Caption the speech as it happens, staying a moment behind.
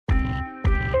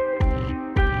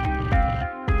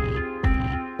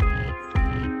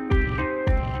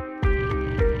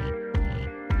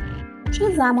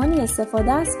دانشجو زمانی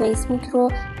استفاده از فیسبوک رو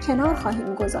کنار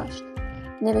خواهیم گذاشت.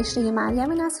 نوشته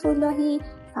مریم نصراللهی،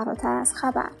 فراتر از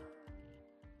خبر.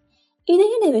 ایده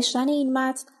نوشتن این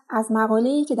متن از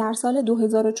مقاله‌ای که در سال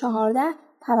 2014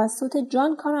 توسط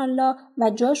جان کانالا و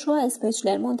جاشوا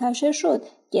اسپچلر منتشر شد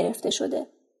گرفته شده.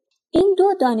 این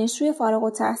دو دانشجوی فارغ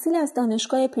التحصیل از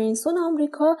دانشگاه پرینستون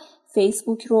آمریکا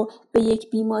فیسبوک رو به یک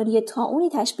بیماری طاعونی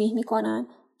تشبیه می‌کنند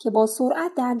که با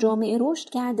سرعت در جامعه رشد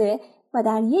کرده و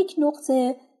در یک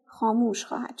نقطه خاموش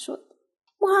خواهد شد.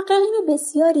 محققین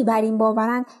بسیاری بر این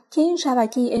باورند که این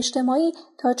شبکه اجتماعی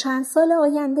تا چند سال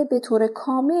آینده به طور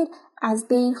کامل از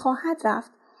بین خواهد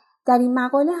رفت. در این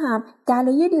مقاله هم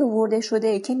دلایلی آورده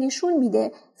شده که نشون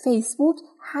میده فیسبوک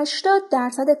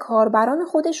 80% کاربران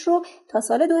خودش رو تا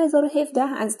سال 2017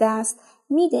 از دست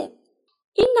میده.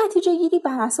 این نتیجه گیری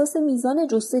بر اساس میزان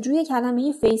جستجوی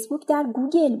کلمه فیسبوک در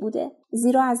گوگل بوده،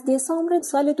 زیرا از دسامبر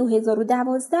سال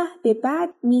 2012 به بعد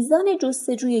میزان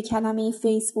جستجوی کلمه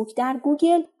فیسبوک در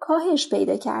گوگل کاهش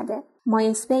پیدا کرده.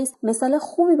 مای‌اسپیس مثال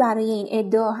خوبی برای این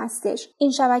ادعا هستش.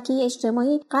 این شبکه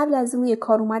اجتماعی قبل از روی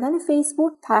کار اومدن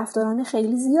فیسبوک طرفداران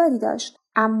خیلی زیادی داشت،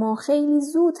 اما خیلی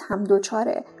زود هم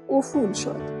دچار افول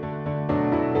شد.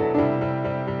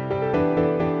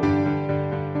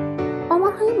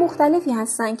 آمارهای مختلفی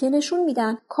هستن که نشون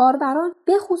میدن کاربران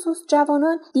به خصوص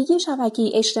جوانان دیگه شبکه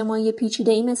اجتماعی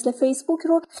پیچیده‌ای مثل فیسبوک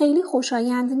رو خیلی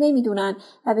خوشایند نمیدونن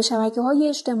و به شبکه‌های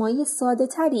اجتماعی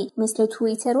ساده‌تری مثل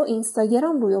توییتر و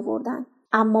اینستاگرام روی آوردن.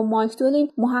 اما مایک دولین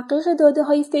محقق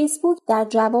داده‌های فیسبوک در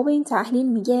جواب این تحلیل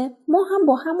میگه ما هم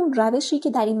با همون روشی که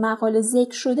در این مقاله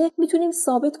ذکر شده میتونیم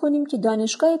ثابت کنیم که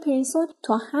دانشگاه پرینستون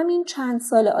تا همین چند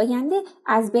سال آینده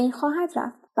از بین خواهد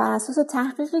رفت. بر اساس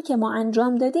تحقیقی که ما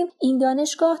انجام دادیم این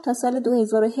دانشگاه تا سال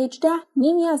 2018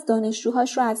 نیمی از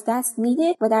دانشجوهاش رو از دست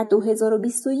میده و در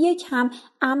 2021 هم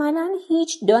عملاً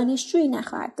هیچ دانشجویی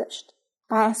نخواهد داشت.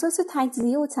 بر اساس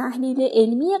تجزیه و تحلیل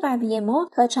علمی قوی ما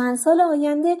تا چند سال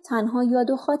آینده تنها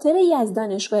یاد و خاطره ای از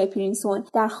دانشگاه پرینستون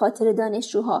در خاطر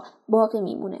دانشجوها باقی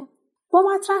میمونه. با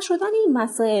مطرح شدن این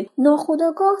مسائل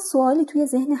ناخودآگاه سوالی توی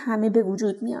ذهن همه به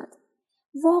وجود میاد.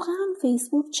 واقعاً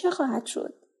فیسبوک چه خواهد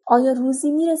شد؟ آیا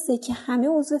روزی میرسه که همه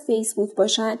عضو فیسبوک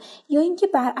باشن یا اینکه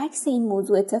برعکس این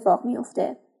موضوع اتفاق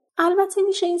میفته؟ البته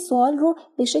میشه این سوال رو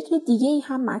به شکل دیگه‌ای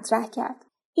هم مطرح کرد.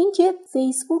 اینکه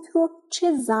فیسبوک رو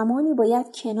چه زمانی باید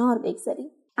کنار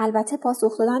بگذاریم؟ البته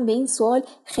پاسخ دادن به این سوال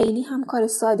خیلی هم کار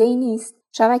ساده‌ای نیست.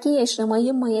 شبکه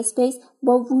اجتماعی مای‌اسپیس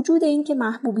با وجود اینکه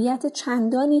محبوبیت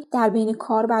چندانی در بین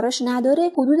کاربراش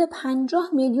نداره، حدود 50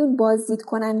 میلیون بازدید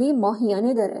کننده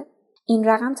ماهیانه داره. این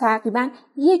رقم تقریباً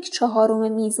 1/4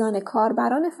 میزان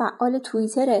کاربران فعال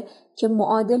توییتره که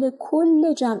معادل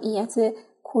کل جمعیت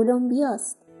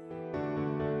کلمبیاست.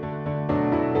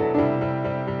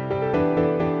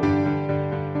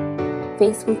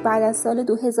 فیسبوک بعد از سال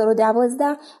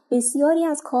 2012 بسیاری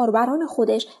از کاربران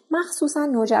خودش مخصوصاً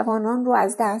نوجوانان رو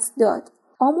از دست داد.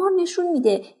 آمار نشون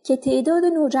میده که تعداد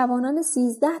نوجوانان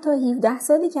 13 تا 17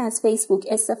 سالی که از فیسبوک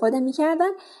استفاده میکردن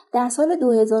در سال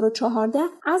 2014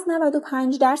 از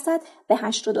 95% به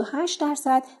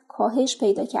 88% کاهش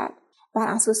پیدا کرد. بر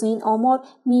اساس این آمار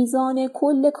میزان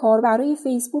کل کاربرای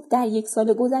فیسبوک در یک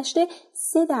سال گذشته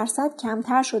 3%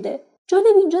 کمتر شده.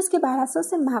 جالب اینجاست که بر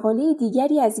اساس مقاله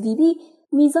دیگری از ویبی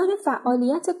میزان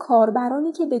فعالیت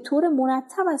کاربرانی که به طور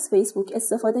مرتب از فیسبوک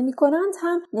استفاده می‌کنند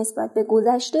هم نسبت به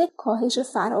گذشته کاهش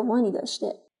فراوانی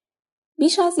داشته.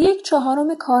 بیش از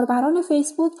 1/4 کاربران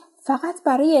فیسبوک فقط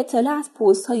برای اطلاع از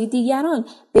پست‌های دیگران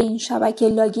به این شبکه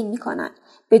لاگین می‌کنند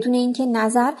بدون اینکه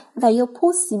نظر و یا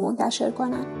پستی منتشر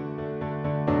کنند.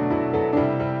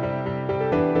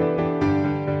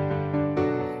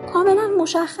 کاملا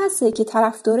مشخصه که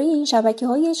طرفدارای این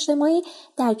شبکه‌های اجتماعی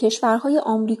در کشورهای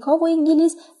آمریکا و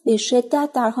انگلیس به شدت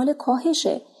در حال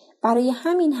کاهشه. برای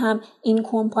همین هم این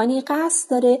کمپانی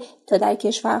قصد داره تا در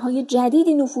کشورهای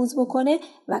جدیدی نفوذ بکنه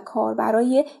و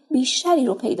کاربرای بیشتری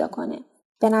رو پیدا کنه.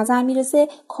 به نظر میرسه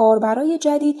کاربرای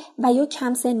جدید و یا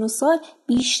کم سن و سال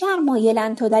بیشتر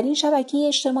مایلن تا در این شبکه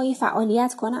اجتماعی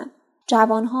فعالیت کنن.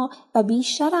 جوانها و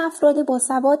بیشتر افراد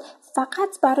باسواد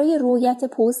فقط برای رؤیت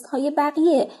پست‌های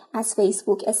بقیه از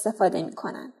فیسبوک استفاده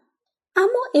می‌کنند.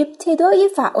 اما ابتدای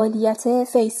فعالیت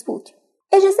فیسبوک.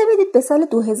 اجازه بدید به سال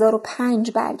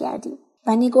 2005 برگردیم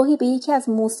و نگاهی به یکی از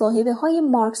مصاحبه‌های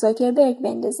مارک زاکربرگ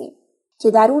بندازیم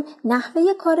که در اون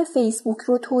نحوه کار فیسبوک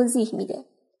رو توضیح میده.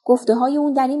 گفته‌های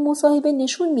اون در این مصاحبه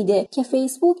نشون میده که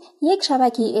فیسبوک یک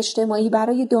شبکه اجتماعی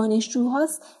برای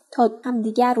دانشجوهاست تا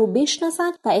همدیگر رو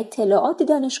بشناسن و اطلاعات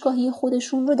دانشگاهی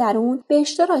خودشون رو در اون به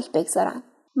اشتراک بگذارن.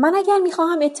 من اگر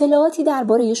میخواهم اطلاعاتی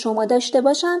درباره شما داشته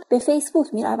باشم به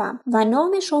فیسبوک میروم و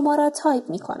نام شما را تایپ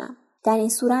میکنم. در این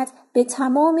صورت به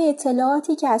تمام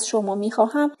اطلاعاتی که از شما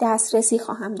میخواهم دسترسی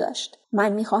خواهم داشت.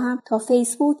 من میخواهم تا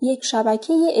فیسبوک یک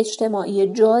شبکه اجتماعی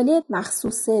جالب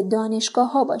مخصوص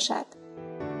دانشگاه‌ها باشد.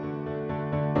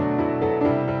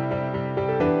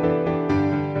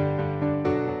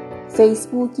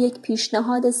 فیسبوک یک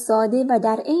پیشنهاد ساده و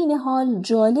در عین حال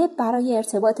جالب برای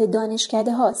ارتباط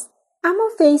دانشکده هاست. اما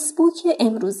فیسبوک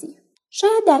امروزی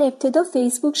شاید در ابتدا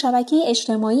فیسبوک شبکه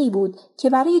اجتماعی بود که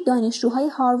برای دانشجوهای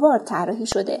هاروارد طراحی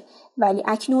شده، ولی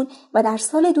اکنون و در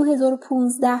سال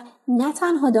 2015 نه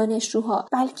تنها دانشجوها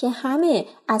بلکه همه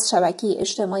از شبکه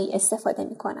اجتماعی استفاده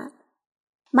می‌کنند.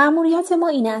 مأموریت ما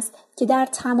این است که در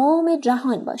تمام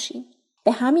جهان باشیم.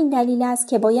 به همین دلیل است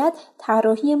که باید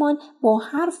طراحیمان با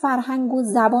هر فرهنگ و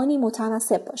زبانی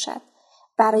متناسب باشد.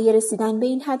 برای رسیدن به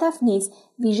این هدف نیز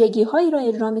ویژگی‌هایی را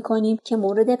اجرا می‌کنیم که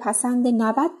مورد پسند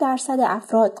 90%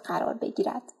 افراد قرار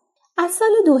بگیرد. از سال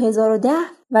 2010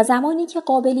 و زمانی که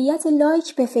قابلیت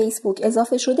لایک به فیسبوک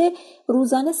اضافه شده،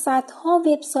 روزانه صدها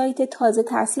وبسایت تازه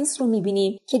تأسیس رو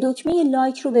می‌بینیم که دکمه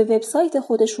لایک رو به وبسایت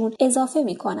خودشون اضافه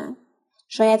می‌کنن.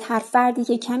 شاید هر فردی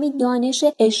که کمی دانش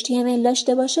HTML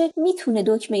داشته باشه میتونه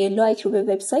دکمه لایک رو به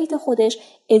وبسایت خودش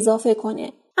اضافه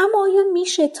کنه. اما آیا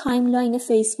میشه تایملاین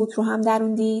فیسبوک رو هم در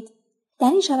اون دید؟ در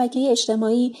این شبکه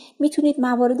اجتماعی میتونید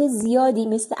موارد زیادی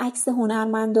مثل عکس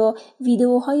هنرمندا،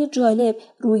 ویدیوهای جالب،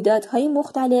 رویدادهای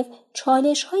مختلف،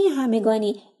 چالش‌های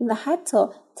همگانی و حتی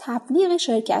تبلیغ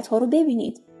شرکت‌ها رو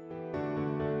ببینید.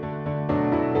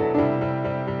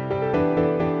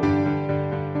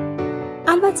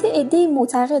 البته عده‌ای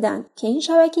معتقدند که این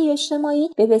شبکه اجتماعی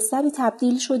به بستری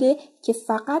تبدیل شده که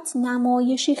فقط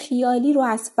نمایشی خیالی رو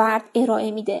از فرد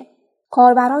ارائه میده.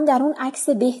 کاربران در اون عکس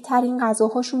بهترین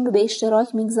غذاهاشون رو به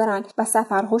اشتراک میگذارن و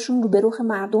سفرهاشون رو به رخ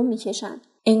مردم میکشن.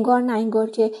 انگار نه انگار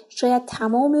که شاید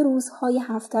تمام روزهای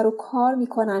هفته رو کار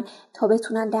میکنن تا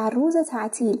بتونن در روز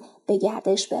تعطیل به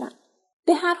گردش برن.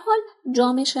 به هر حال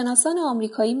جامعه شناسان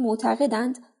آمریکایی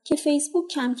معتقدند که فیسبوک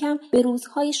کم کم به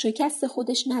روزهای شکست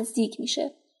خودش نزدیک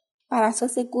میشه. بر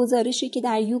اساس گزارشی که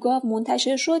در یوگاو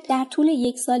منتشر شد، در طول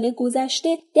 1 سال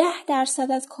گذشته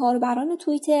 10% از کاربران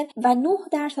توییتر و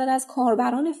 9% از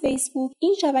کاربران فیسبوک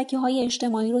این شبکه‌های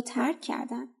اجتماعی رو ترک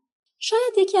کردن.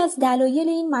 شاید یکی از دلایل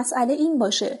این مسئله این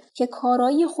باشه که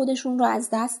کارایی خودشون رو از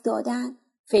دست دادن.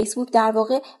 فیسبوک در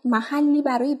واقع محلی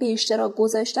برای به اشتراک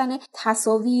گذاشتن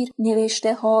تصاویر،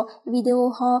 نوشته‌ها،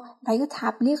 ویدیوها و یا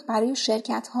تبلیغ برای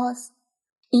شرکت هاست.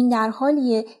 این در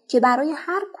حالیه که برای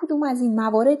هر کدوم از این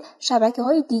موارد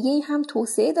شبکه‌های دیگه‌ای هم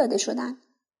توسعه داده شدن.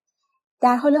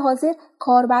 در حال حاضر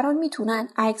کاربران میتونن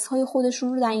عکس‌های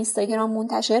خودشون رو در اینستاگرام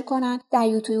منتشر کنن، در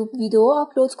یوتیوب ویدیو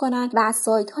آپلود کنن و از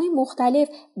سایت‌های مختلف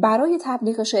برای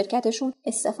تبلیغ شرکتشون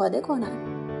استفاده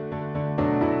کنن.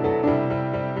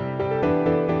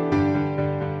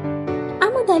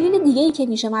 دلیل دیگه‌ای که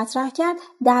میشه مطرح کرد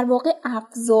در واقع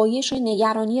افزایش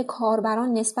نگرانی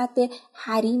کاربران نسبت به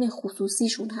حریم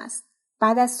خصوصیشون هست.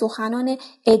 بعد از سخنان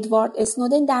ادوارد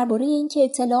اسنودن درباره اینکه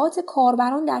اطلاعات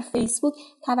کاربران در فیسبوک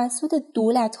توسط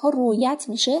دولت‌ها رویت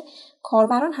میشه،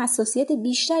 کاربران حساسیت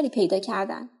بیشتری پیدا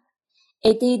کردند.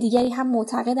 عده دیگری هم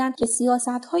معتقدند که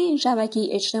سیاست‌های این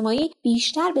شبکه اجتماعی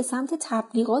بیشتر به سمت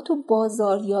تبلیغات و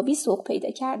بازاریابی سوق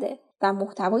پیدا کرده و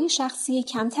محتوای شخصی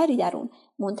کمتری در اون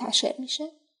منتشر میشه.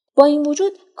 با این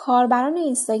وجود کاربران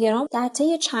اینستاگرام در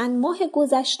طی چند ماه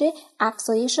گذشته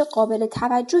افزایش قابل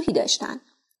توجهی داشتن.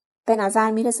 به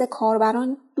نظر میرسه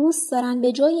کاربران دوست دارن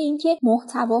به جای اینکه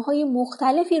محتواهای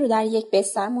مختلفی رو در یک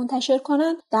بستر منتشر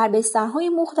کنن، در بسترهای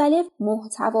مختلف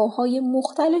محتواهای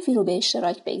مختلفی رو به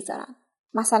اشتراک بگذارن.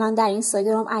 مثلا در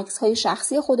اینستاگرام عکس‌های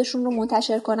شخصی خودشون رو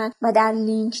منتشر کنن و در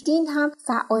لینکدین هم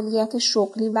فعالیت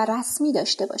شغلی و رسمی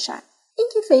داشته باشن.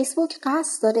 اینکه فیسبوک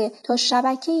قصد داره تا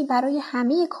شبکه‌ای برای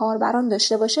همه کاربران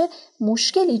داشته باشه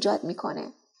مشکل ایجاد میکنه.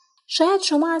 شاید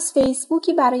شما از فیسبوک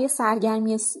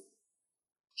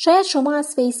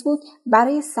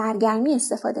برای سرگرمی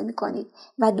استفاده میکنید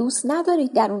و دوست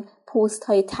ندارید در اون پست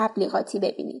های تبلیغاتی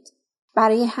ببینید.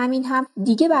 برای همین هم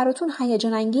دیگه براتون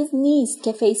هیجان انگیز نیست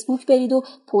که فیسبوک برید و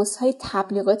پست های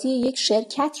تبلیغاتی یک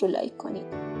شرکت رو لایک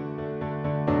کنید.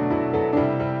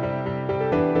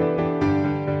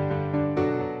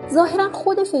 ظاهرا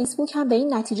خود فیسبوک هم به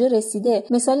این نتیجه رسیده.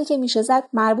 مثالی که میشه زد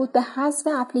مربوط به حذف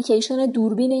اپلیکیشن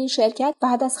دوربین این شرکت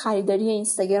بعد از خریداری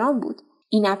اینستاگرام بود.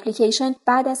 این اپلیکیشن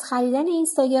بعد از خریدن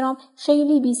اینستاگرام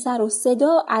خیلی بی سر و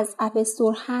صدا از اپ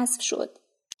استور حذف شد.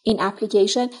 این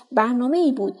اپلیکیشن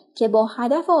برنامه‌ای بود که با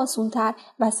هدف آسان‌تر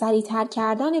و سریع‌تر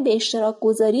کردن به اشتراک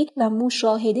گذاری و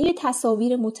مشاهده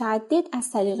تصاویر متعدد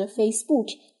از طریق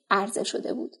فیسبوک عرضه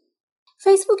شده بود.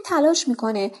 فیسبوک تلاش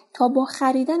میکنه تا با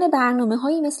خریدن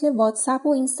برنامه‌هایی مثل واتساپ و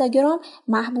اینستاگرام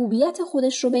محبوبیت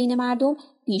خودش رو بین مردم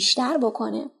بیشتر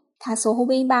بکنه.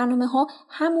 تصاحب این برنامه‌ها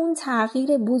همون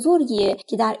تغییر بزرگیه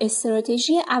که در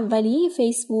استراتژی اولیه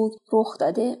فیسبوک رخ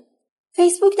داده.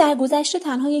 فیسبوک در گذشته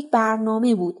تنها یک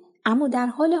برنامه بود، اما در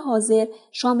حال حاضر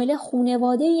شامل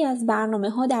خانواده‌ای از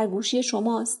برنامه‌ها در گوشی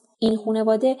شماست. این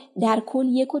خانواده در کل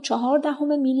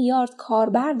 1.4 میلیارد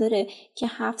کاربر داره که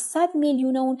 700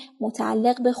 میلیون اون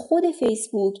متعلق به خود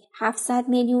فیسبوک، 700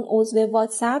 میلیون عضو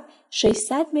واتساپ،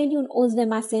 600 میلیون عضو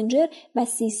مسنجر و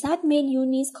 300 میلیون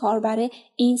نیز کاربر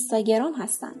اینستاگرام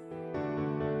هستند.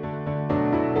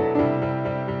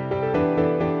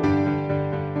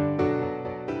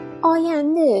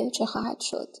 آینده چه خواهد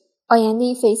شد؟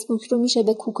 آینده فیسبوک رو میشه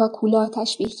به کوکاکولا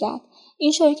تشبیه کرد.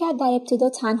 این شرکت در ابتدا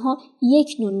تنها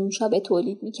یک نوع نوشابه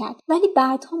تولید میکرد، ولی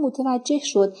بعدها متوجه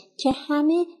شد که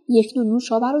همه یک نوع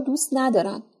نوشابه رو دوست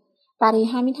ندارن. برای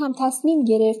همین هم تصمیم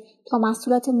گرفت تا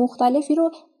محصولات مختلفی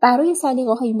رو برای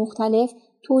سلیقه‌های مختلف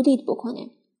تولید بکنه.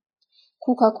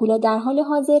 کوکاکولا در حال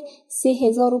حاضر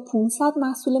 3500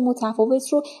 محصول متفاوت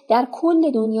رو در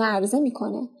کل دنیا عرضه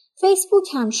میکنه. فیسبوک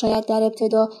هم شاید در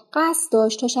ابتدا قصد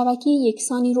داشت تا شبکه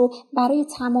یکسانی رو برای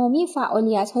تمامی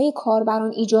فعالیت‌های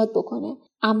کاربران ایجاد بکنه،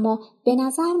 اما به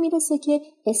نظر میرسه که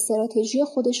استراتژی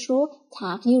خودش رو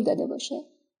تغییر داده باشه.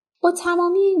 با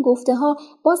تمامی این گفته‌ها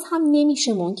باز هم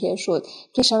نمیشه منکر شد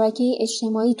که شبکه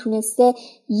اجتماعی تونسته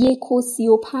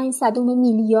 1.35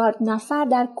 میلیارد نفر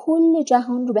در کل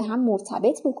جهان رو به هم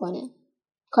مرتبط بکنه.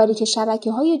 کاری که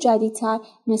شبکه‌های جدیدتر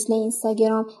مثل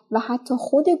اینستاگرام و حتی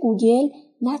خود گوگل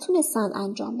نتونستن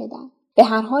انجام بدن. به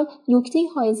هر حال نکته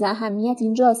حائز اهمیت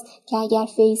اینجاست که اگر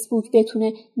فیسبوک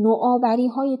بتونه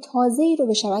نوآوری‌های تازه‌ای رو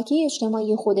به شبکه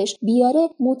اجتماعی خودش بیاره،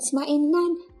 مطمئناً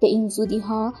به این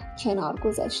زودی‌ها کنار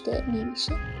گذاشته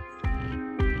نمیشه.